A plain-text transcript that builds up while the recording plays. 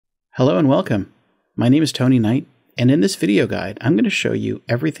Hello and welcome. My name is Tony Knight, and in this video guide, I'm going to show you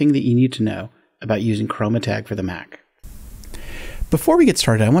everything that you need to know about using QromaTag for the Mac. Before we get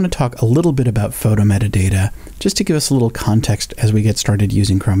started, I want to talk a little bit about photo metadata, just to give us a little context as we get started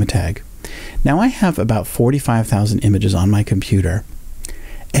using QromaTag. Now I have about 45,000 images on my computer,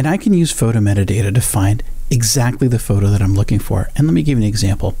 and I can use photo metadata to find exactly the photo that I'm looking for. And let me give you an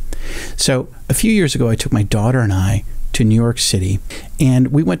example. So a few years ago, I took my daughter and I to New York City, and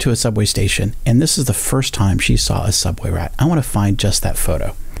we went to a subway station, and this is the first time she saw a subway rat. I want to find just that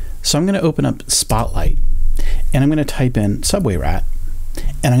photo. So I'm going to open up Spotlight, and I'm going to type in subway rat,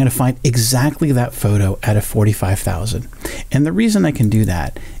 and I'm going to find exactly that photo out of 45,000. And the reason I can do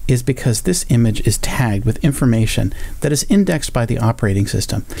that is because this image is tagged with information that is indexed by the operating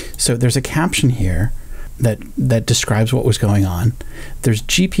system. So there's a caption here that describes what was going on. There's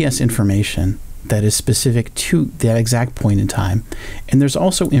GPS information that is specific to that exact point in time. And there's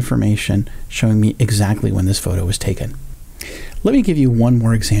also information showing me exactly when this photo was taken. Let me give you one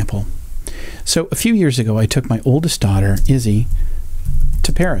more example. So a few years ago, I took my oldest daughter, Izzy,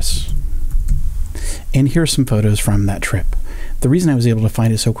 to Paris. And here are some photos from that trip. The reason I was able to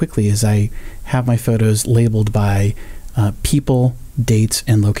find it so quickly is I have my photos labeled by people, dates,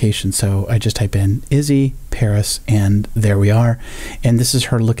 and location. So I just type in Izzy, Paris, and there we are. And this is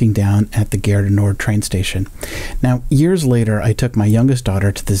her looking down at the Gare du Nord train station. Now, years later, I took my youngest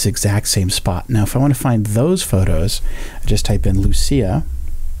daughter to this exact same spot. Now, if I want to find those photos, I just type in Lucia.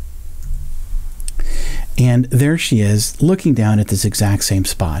 And there she is looking down at this exact same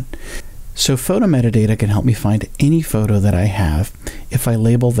spot. So photo metadata can help me find any photo that I have if I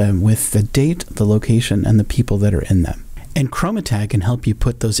label them with the date, the location, and the people that are in them. And QromaTag can help you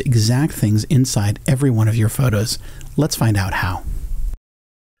put those exact things inside every one of your photos. Let's find out how.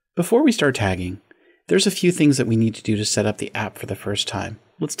 Before we start tagging, there's a few things that we need to do to set up the app for the first time.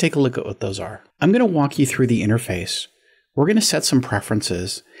 Let's take a look at what those are. I'm going to walk you through the interface. We're going to set some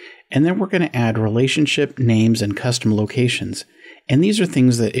preferences, and then we're going to add relationship names and custom locations. And these are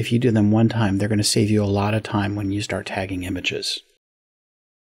things that if you do them one time, they're going to save you a lot of time when you start tagging images.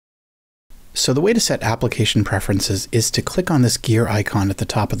 So the way to set application preferences is to click on this gear icon at the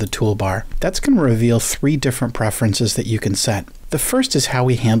top of the toolbar. That's going to reveal 3 different preferences that you can set. The first is how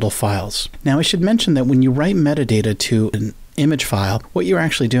we handle files. Now I should mention that when you write metadata to an image file, what you're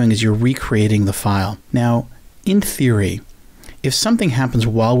actually doing is you're recreating the file. Now, in theory, if something happens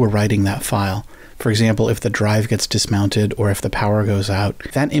while we're writing that file, for example, if the drive gets dismounted or if the power goes out,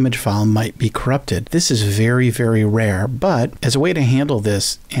 that image file might be corrupted. This is very, very rare, but as a way to handle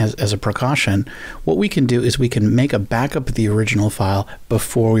this as a precaution, what we can do is we can make a backup of the original file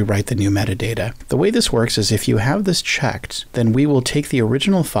before we write the new metadata. The way this works is if you have this checked, then we will take the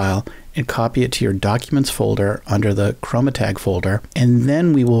original file and copy it to your Documents folder under the QromaTag folder, and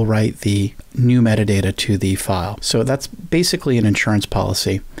then we will write the new metadata to the file. So that's basically an insurance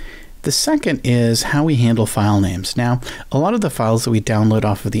policy. The second is how we handle file names. Now, a lot of the files that we download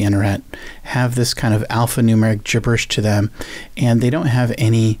off of the internet have this kind of alphanumeric gibberish to them, and they don't have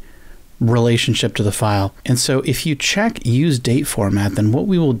any relationship to the file. And so if you check use date format, then what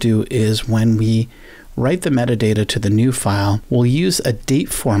we will do is when we write the metadata to the new file, we'll use a date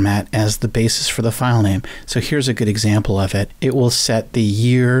format as the basis for the file name. So here's a good example of it. It will set the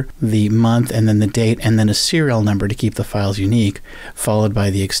year, the month, and then the date, and then a serial number to keep the files unique, followed by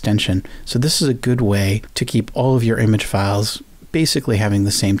the extension. So this is a good way to keep all of your image files basically having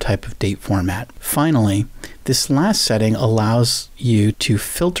the same type of date format. Finally, this last setting allows you to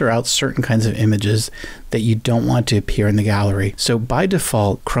filter out certain kinds of images that you don't want to appear in the gallery. So by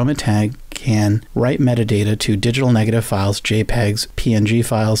default, QromaTag can write metadata to digital negative files, JPEGs, PNG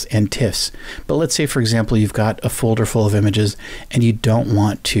files, and TIFFs. But let's say, for example, you've got a folder full of images and you don't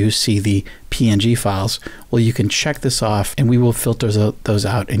want to see the PNG files. Well, you can check this off and we will filter those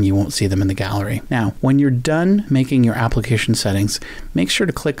out and you won't see them in the gallery. Now, when you're done making your application settings, make sure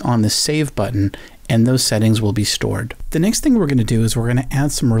to click on the Save button and those settings will be stored. The next thing we're going to do is we're going to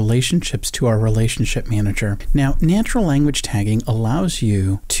add some relationships to our relationship manager. Now, natural language tagging allows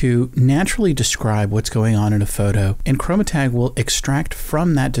you to naturally describe what's going on in a photo, and QromaTag will extract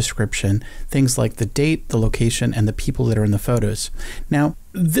from that description things like the date, the location, and the people that are in the photos. Now,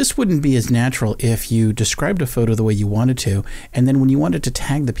 this wouldn't be as natural if you described a photo the way you wanted to, and then when you wanted to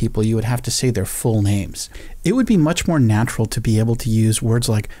tag the people, you would have to say their full names. It would be much more natural to be able to use words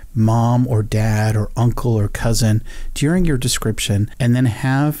like mom or dad or uncle or cousin during your description, and then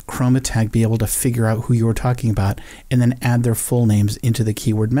have QromaTag be able to figure out who you were talking about and then add their full names into the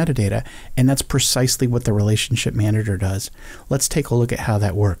keyword metadata. And that's precisely what the relationship manager does. Let's take a look at how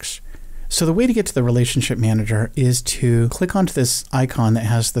that works. So the way to get to the relationship manager is to click onto this icon that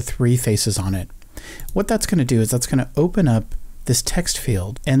has the 3 faces on it. What that's going to do is that's going to open up this text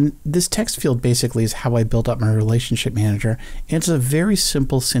field. And this text field basically is how I built up my relationship manager. It's a very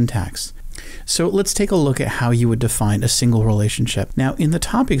simple syntax. So let's take a look at how you would define a single relationship. Now in the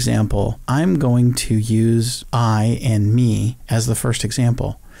top example, I'm going to use I and me as the first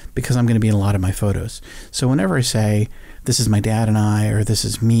example because I'm going to be in a lot of my photos. So whenever I say, this is my dad and I, or this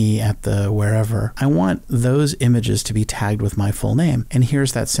is me at the wherever, I want those images to be tagged with my full name. And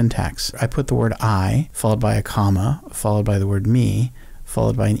here's that syntax. I put the word I, followed by a comma, followed by the word me,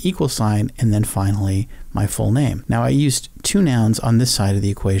 followed by an equal sign, and then finally my full name. Now I used 2 nouns on this side of the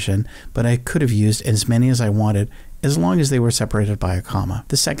equation, but I could have used as many as I wanted as long as they were separated by a comma.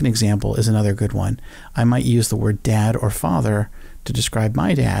 The second example is another good one. I might use the word dad or father to describe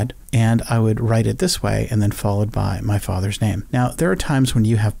my dad, and I would write it this way and then followed by my father's name. Now, there are times when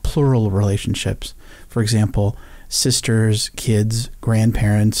you have plural relationships. For example, sisters, kids,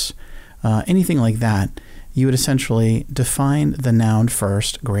 grandparents, anything like that. You would essentially define the noun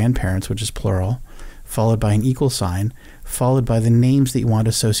first, grandparents, which is plural, followed by an equal sign, followed by the names that you want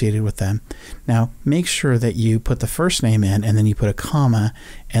associated with them. Now, make sure that you put the first name in and then you put a comma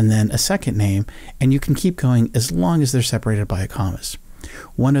and then a second name, and you can keep going as long as they're separated by commas.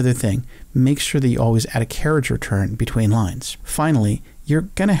 One other thing, make sure that you always add a carriage return between lines. Finally, you're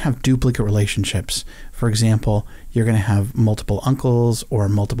going to have duplicate relationships. For example, you're going to have multiple uncles or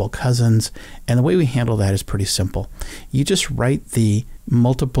multiple cousins, and the way we handle that is pretty simple. You just write the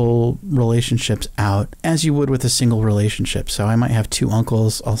multiple relationships out as you would with a single relationship. So I might have 2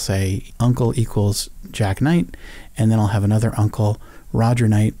 uncles. I'll say uncle equals Jack Knight, and then I'll have another uncle, Roger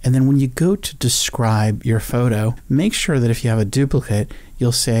Knight. And then when you go to describe your photo, make sure that if you have a duplicate,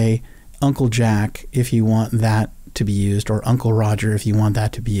 you'll say Uncle Jack if you want that to be used, or Uncle Roger if you want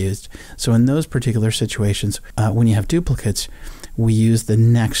that to be used. So in those particular situations, when you have duplicates, we use the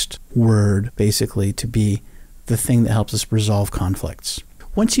next word basically to be the thing that helps us resolve conflicts.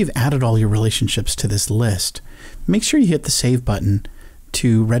 Once you've added all your relationships to this list, make sure you hit the Save button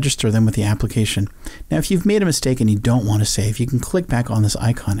to register them with the application. Now, if you've made a mistake and you don't want to save, you can click back on this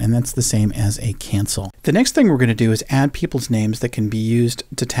icon, and that's the same as a cancel. The next thing we're going to do is add people's names that can be used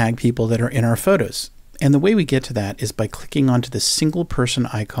to tag people that are in our photos. And the way we get to that is by clicking onto the single person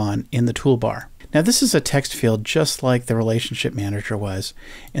icon in the toolbar. Now this is a text field just like the relationship manager was.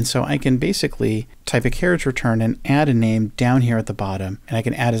 And so I can basically type a carriage return and add a name down here at the bottom. And I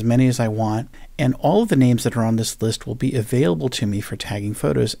can add as many as I want. And all of the names that are on this list will be available to me for tagging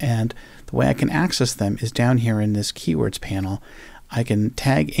photos. And the way I can access them is down here in this keywords panel. I can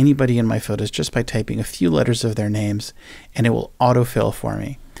tag anybody in my photos just by typing a few letters of their names, and it will autofill for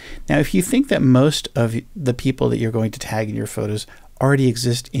me. Now, if you think that most of the people that you're going to tag in your photos already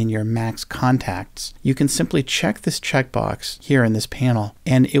exist in your Mac's contacts, you can simply check this checkbox here in this panel,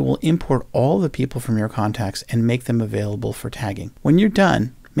 and it will import all the people from your contacts and make them available for tagging. When you're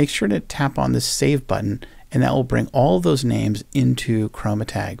done, make sure to tap on this Save button, and that will bring all those names into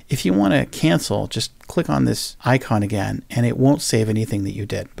QromaTag. If you want to cancel, just click on this icon again, and it won't save anything that you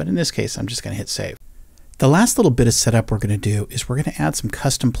did. But in this case, I'm just going to hit Save. The last little bit of setup we're going to do is we're going to add some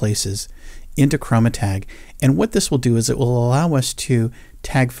custom places into QromaTag. And what this will do is it will allow us to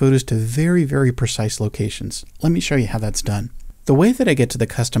tag photos to very, very precise locations. Let me show you how that's done. The way that I get to the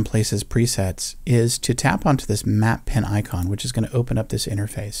custom places presets is to tap onto this map pin icon, which is going to open up this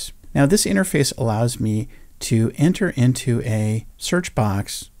interface. Now this interface allows me to enter into a search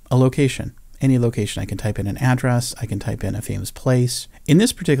box a location. Any location. I can type in an address, I can type in a famous place. In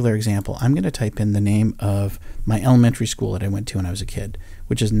this particular example, I'm going to type in the name of my elementary school that I went to when I was a kid,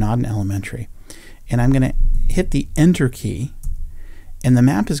 which is not an elementary. And I'm going to hit the Enter key, and the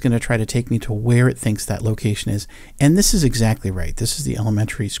map is going to try to take me to where it thinks that location is. And this is exactly right. This is the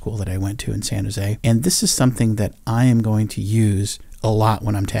elementary school that I went to in San Jose. And this is something that I am going to use a lot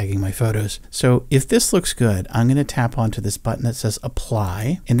when I'm tagging my photos. So if this looks good, I'm going to tap onto this button that says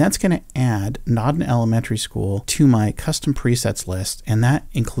Apply, and that's going to add Not an Elementary School to my custom presets list, and that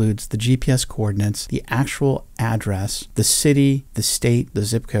includes the GPS coordinates, the actual address, the city, the state, the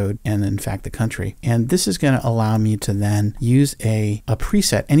zip code, and in fact the country. And this is going to allow me to then use a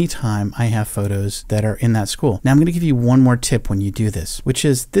preset anytime I have photos that are in that school. Now I'm going to give you one more tip when you do this, which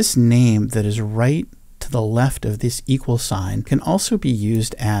is this name that is right to the left of this equal sign can also be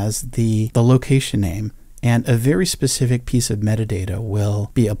used as the location name, and a very specific piece of metadata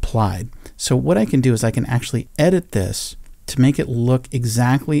will be applied. So what I can do is I can actually edit this to make it look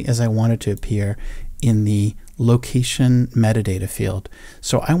exactly as I want it to appear in the location metadata field.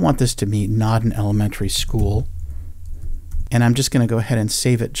 So I want this to be Not an Elementary School, And I'm just going to go ahead and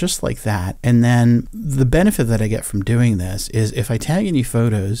save it just like that. And then the benefit that I get from doing this is if I tag any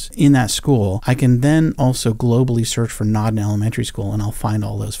photos in that school, I can then also globally search for Nodden Elementary School and I'll find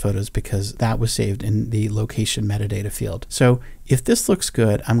all those photos because that was saved in the location metadata field. So if this looks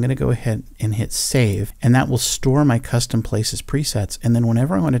good, I'm going to go ahead and hit save, and that will store my custom places presets. And then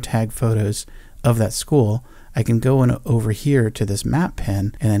whenever I want to tag photos of that school, I can go over here to this map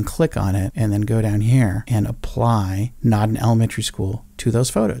pin and then click on it and then go down here and apply Nodden Elementary School to those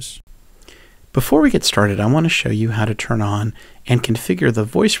photos. Before we get started, I want to show you how to turn on and configure the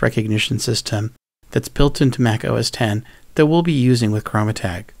voice recognition system that's built into macOS 10 that we'll be using with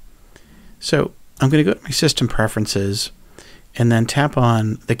QromaTag. So I'm going to go to my system preferences and then tap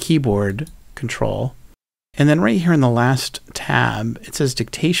on the keyboard control. And then right here in the last tab, it says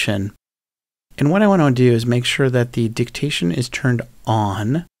dictation. And what I want to do is make sure that the dictation is turned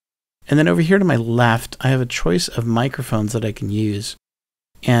on. And then over here to my left, I have a choice of microphones that I can use.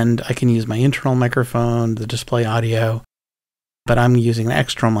 And I can use my internal microphone, the display audio, but I'm using the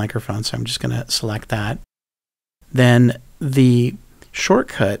external microphone, so I'm just going to select that. Then the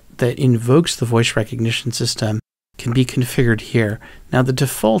shortcut that invokes the voice recognition system can be configured here. Now the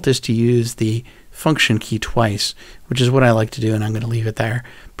default is to use the function key twice, which is what I like to do, and I'm going to leave it there.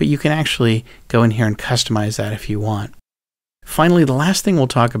 But you can actually go in here and customize that if you want. Finally, the last thing we'll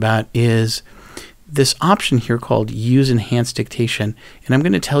talk about is this option here called Use Enhanced Dictation, and I'm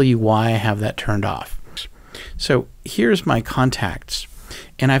going to tell you why I have that turned off. So here's my contacts,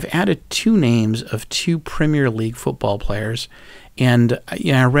 and I've added 2 names of 2 Premier League football players, and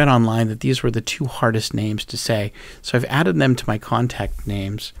I read online that these were the 2 hardest names to say, so I've added them to my contact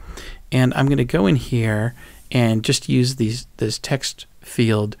names. And I'm going to go in here and just use this text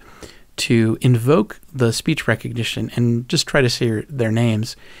field to invoke the speech recognition and just try to say their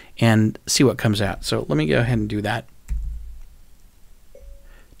names and see what comes out. So let me go ahead and do that.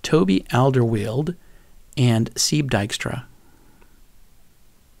 Toby Alderweireld and Sieb Dijkstra.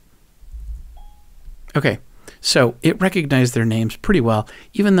 Okay, so it recognized their names pretty well,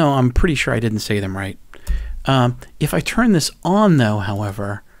 even though I'm pretty sure I didn't say them right. If I turn this on though,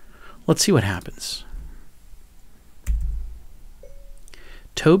 however, let's see what happens.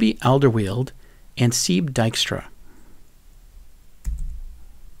 Toby Alderweireld and Sieb Dijkstra.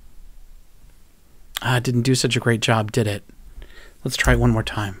 It didn't do such a great job, did it? Let's try it one more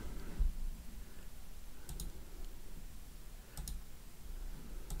time.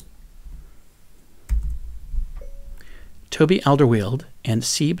 Toby Alderweireld and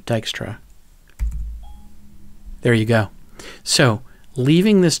Sieb Dijkstra. There you go. So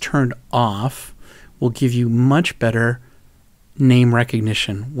leaving this turned off will give you much better name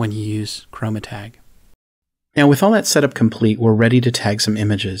recognition when you use QromaTag. Now with all that setup complete, we're ready to tag some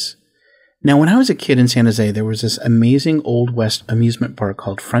images. Now when I was a kid in San Jose, there was this amazing Old West amusement park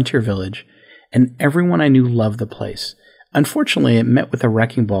called Frontier Village, and everyone I knew loved the place. Unfortunately, it met with a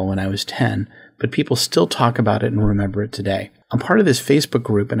wrecking ball when I was 10, but people still talk about it and remember it today. I'm part of this Facebook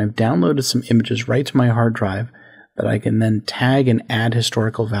group, and I've downloaded some images right to my hard drive that I can then tag and add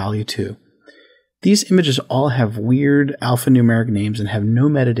historical value to. These images all have weird alphanumeric names and have no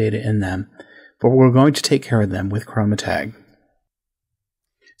metadata in them, but we're going to take care of them with QromaTag.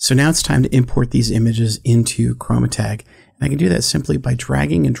 So now it's time to import these images into QromaTag, and I can do that simply by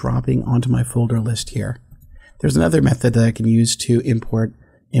dragging and dropping onto my folder list here. There's another method that I can use to import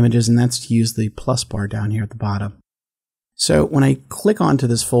images, and that's to use the plus bar down here at the bottom. So when I click onto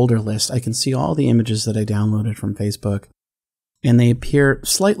this folder list, I can see all the images that I downloaded from Facebook, and they appear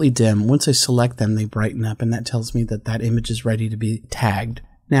slightly dim. Once I select them, they brighten up, and that tells me that that image is ready to be tagged.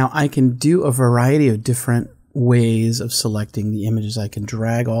 Now I can do a variety of different ways of selecting the images. I can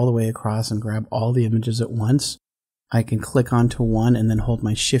drag all the way across and grab all the images at once. I can click onto one and then hold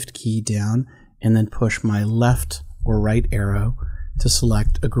my shift key down and then push my left or right arrow to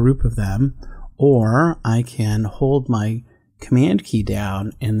select a group of them, or I can hold my command key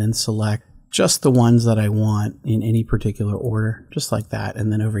down and then select just the ones that I want in any particular order, just like that.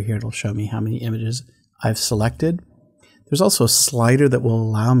 And then over here it'll show me how many images I've selected. There's also a slider that will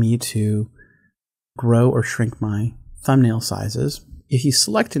allow me to grow or shrink my thumbnail sizes. If you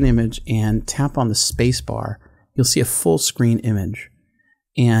select an image and tap on the space bar, you'll see a full screen image.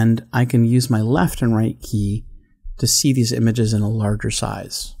 And I can use my left and right key to see these images in a larger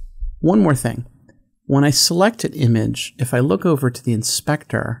size. One more thing. When I select an image, if I look over to the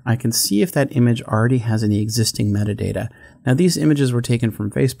inspector, I can see if that image already has any existing metadata. Now these images were taken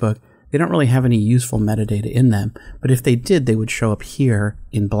from Facebook. They don't really have any useful metadata in them, but if they did, they would show up here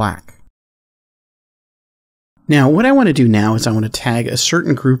in black. Now, what I want to do now is I want to tag a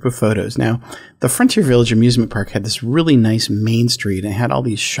certain group of photos. Now, the Frontier Village amusement park had this really nice main street, and it had all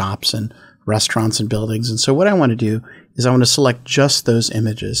these shops and restaurants and buildings. And so what I want to do is I want to select just those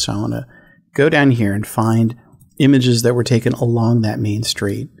images. So I want to go down here and find images that were taken along that main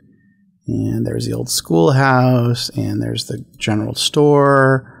street. And there's the old schoolhouse, and there's the general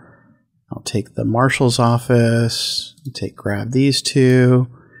store. I'll take the marshal's office, grab these two,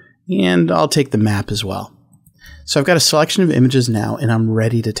 and I'll take the map as well. So I've got a selection of images now, and I'm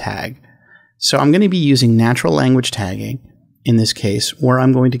ready to tag. So I'm going to be using natural language tagging in this case, where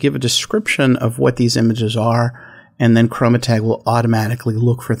I'm going to give a description of what these images are, and then QromaTag will automatically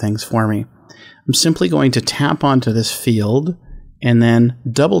look for things for me. I'm simply going to tap onto this field and then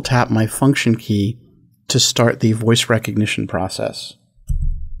double tap my function key to start the voice recognition process.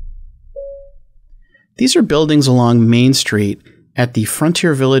 These are buildings along Main Street at the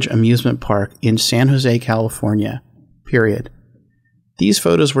Frontier Village Amusement Park in San Jose, California, period. These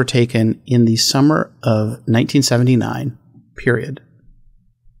photos were taken in the summer of 1979, period.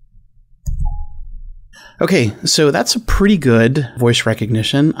 Okay, so that's a pretty good voice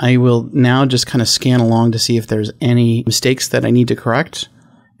recognition. I will now just kind of scan along to see if there's any mistakes that I need to correct,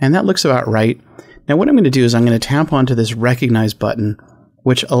 and that looks about right. Now what I'm going to do is I'm going to tap onto this recognize button,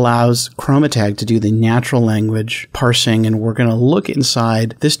 which allows QromaTag to do the natural language parsing, and we're going to look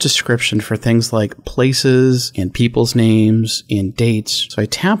inside this description for things like places and people's names and dates. So I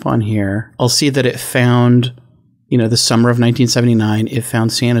tap on here, I'll see that it found, you know, the summer of 1979, it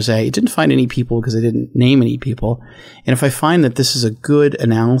found San Jose. It didn't find any people because it didn't name any people. And if I find that this is a good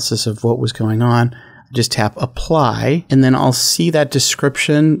analysis of what was going on, I just tap apply, and then I'll see that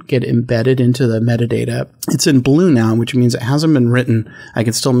description get embedded into the metadata. It's in blue now, which means it hasn't been written. I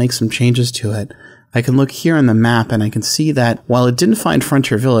can still make some changes to it. I can look here on the map and I can see that while it didn't find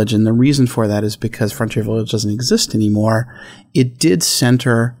Frontier Village, and the reason for that is because Frontier Village doesn't exist anymore, it did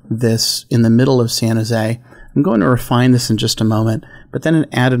center this in the middle of San Jose. I'm going to refine this in just a moment, but then it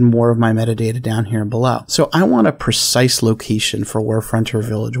added more of my metadata down here below. So I want a precise location for where Frontier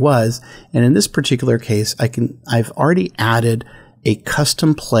Village was, and in this particular case, I've already added a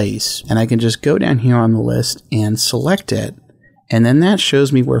custom place, and I can just go down here on the list and select it, and then that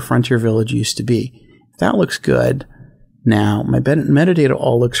shows me where Frontier Village used to be. If that looks good, now my metadata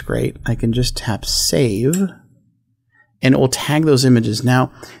all looks great. I can just tap save, and it will tag those images.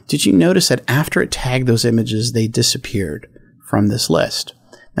 Now, did you notice that after it tagged those images, they disappeared from this list?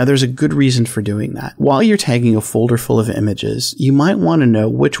 Now, there's a good reason for doing that. While you're tagging a folder full of images, you might want to know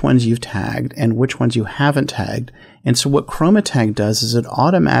which ones you've tagged and which ones you haven't tagged. And so what QromaTag does is it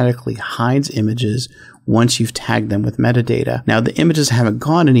automatically hides images once you've tagged them with metadata. Now, the images haven't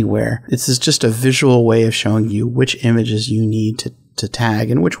gone anywhere. This is just a visual way of showing you which images you need to tag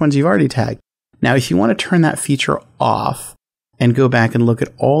and which ones you've already tagged. Now, if you want to turn that feature off and go back and look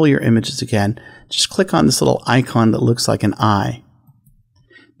at all your images again, just click on this little icon that looks like an eye.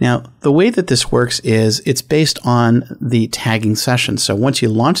 Now, the way that this works is it's based on the tagging session. So once you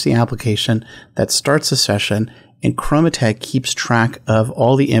launch the application, that starts a session, and QromaTag keeps track of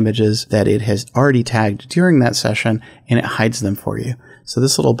all the images that it has already tagged during that session, and it hides them for you. So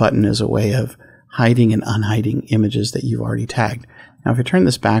this little button is a way of hiding and unhiding images that you've already tagged. Now, if I turn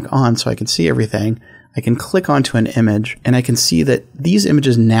this back on so I can see everything, I can click onto an image, and I can see that these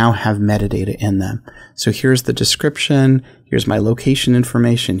images now have metadata in them. So here's the description, here's my location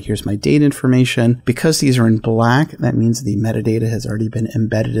information, here's my date information. Because these are in black, that means the metadata has already been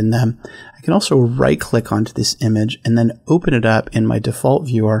embedded in them. I can also right-click onto this image and then open it up in my default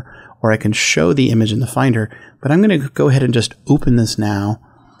viewer, or I can show the image in the Finder. But I'm going to go ahead and just open this now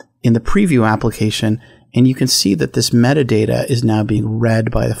in the preview application, and you can see that this metadata is now being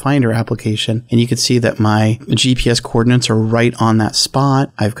read by the Finder application. And you can see that my GPS coordinates are right on that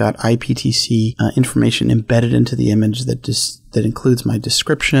spot. I've got IPTC information embedded into the image that includes my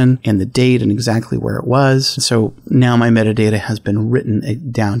description and the date and exactly where it was. So now my metadata has been written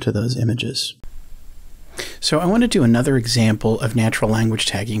down to those images. So I want to do another example of natural language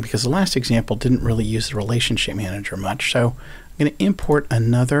tagging because the last example didn't really use the relationship manager much. So I'm going to import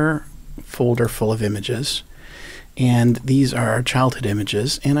another folder full of images, and these are childhood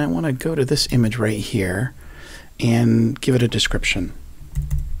images, and I want to go to this image right here and give it a description.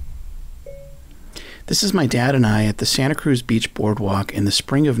 This is my dad and I at the Santa Cruz Beach Boardwalk in the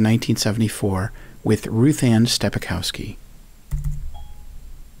spring of 1974 with Ruth Ann Stepakowski.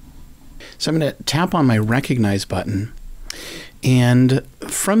 So I'm going to tap on my recognize button, and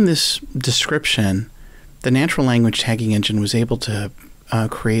from this description, the natural language tagging engine was able to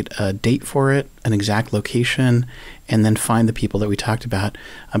create a date for it, an exact location, and then find the people that we talked about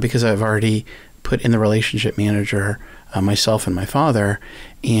because I've already put in the relationship manager myself and my father,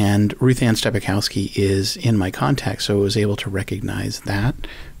 and Ruth Ann Stepakowski is in my contacts, so I was able to recognize that.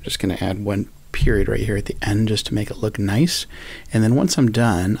 I'm just going to add one period right here at the end just to make it look nice. And then once I'm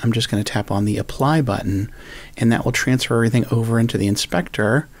done, I'm just going to tap on the apply button, and that will transfer everything over into the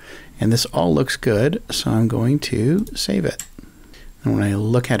inspector. And this all looks good, so I'm going to save it. And when I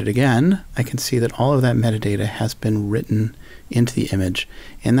look at it again, I can see that all of that metadata has been written into the image.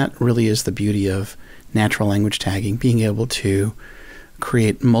 And that really is the beauty of natural language tagging, being able to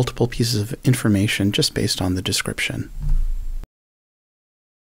create multiple pieces of information just based on the description.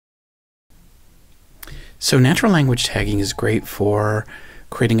 So natural language tagging is great for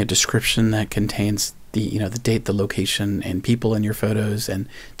creating a description that contains the date, the location, and people in your photos, and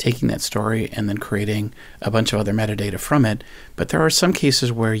taking that story and then creating a bunch of other metadata from it. But there are some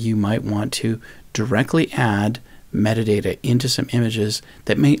cases where you might want to directly add metadata into some images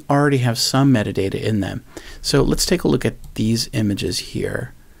that may already have some metadata in them. So let's take a look at these images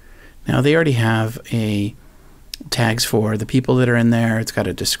here. Now they already have tags for the people that are in there. It's got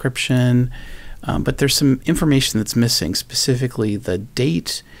a description. But there's some information that's missing, specifically the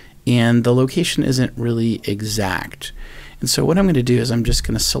date, and the location isn't really exact. And so what I'm going to do is I'm just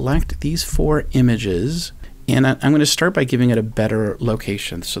going to select these 4 images, and I'm going to start by giving it a better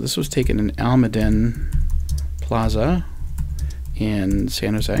location. So this was taken in Almaden Plaza in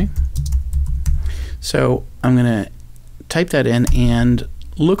San Jose. So I'm going to type that in and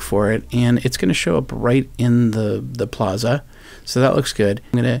look for it, and it's going to show up right in the plaza. So that looks good.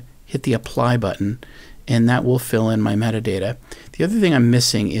 I'm going to hit the apply button, and that will fill in my metadata. The other thing I'm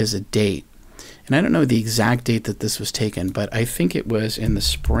missing is a date. And I don't know the exact date that this was taken, but I think it was in the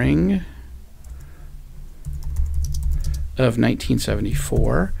spring of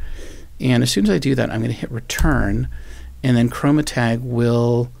 1974. And as soon as I do that, I'm going to hit return, and then QromaTag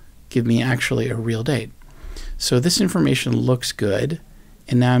will give me actually a real date. So this information looks good,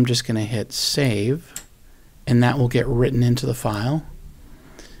 and now I'm just going to hit save, and that will get written into the file.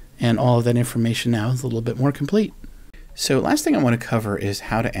 And all of that information now is a little bit more complete. So last thing I want to cover is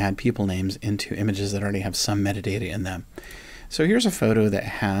how to add people names into images that already have some metadata in them. So here's a photo that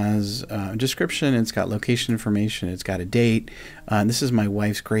has a description, it's got location information, it's got a date. This is my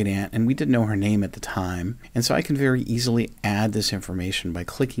wife's great aunt, and we didn't know her name at the time. And so I can very easily add this information by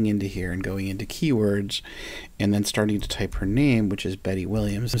clicking into here and going into keywords and then starting to type her name, which is Betty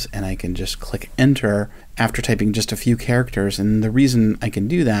Williams, and I can just click enter after typing just a few characters. And the reason I can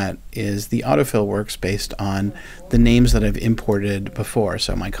do that is the autofill works based on the names that I've imported before,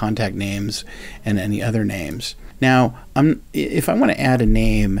 so my contact names and any other names. Now, if I want to add a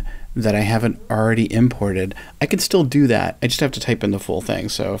name that I haven't already imported, I can still do that. I just have to type in the full thing.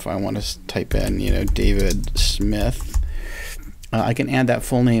 So if I want to type in, David Smith, I can add that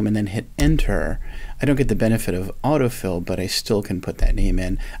full name and then hit enter. I don't get the benefit of autofill, but I still can put that name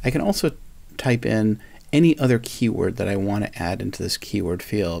in. I can also type in any other keyword that I want to add into this keyword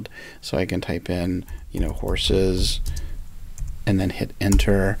field. So I can type in, horses, and then hit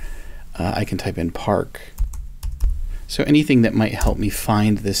enter. I can type in park. So anything that might help me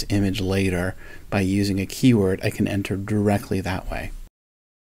find this image later by using a keyword, I can enter directly that way.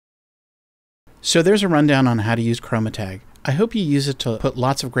 So there's a rundown on how to use QromaTag. I hope you use it to put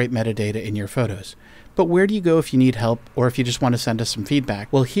lots of great metadata in your photos. But where do you go if you need help, or if you just want to send us some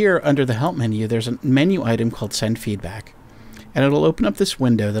feedback? Well, here under the help menu, there's a menu item called Send Feedback. And it'll open up this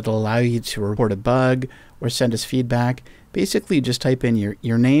window that'll allow you to report a bug or send us feedback. Basically, just type in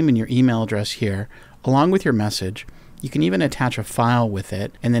your name and your email address here, along with your message. You can even attach a file with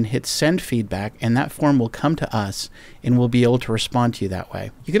it and then hit send feedback, and that form will come to us and we'll be able to respond to you that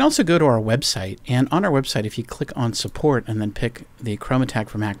way. You can also go to our website, and on our website, if you click on support and then pick the QromaTag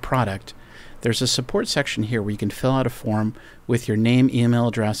for Mac product, there's a support section here where you can fill out a form with your name, email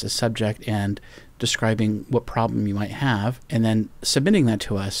address as subject, and describing what problem you might have, and then submitting that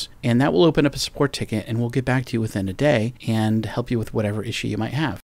to us, and that will open up a support ticket, and we'll get back to you within a day and help you with whatever issue you might have.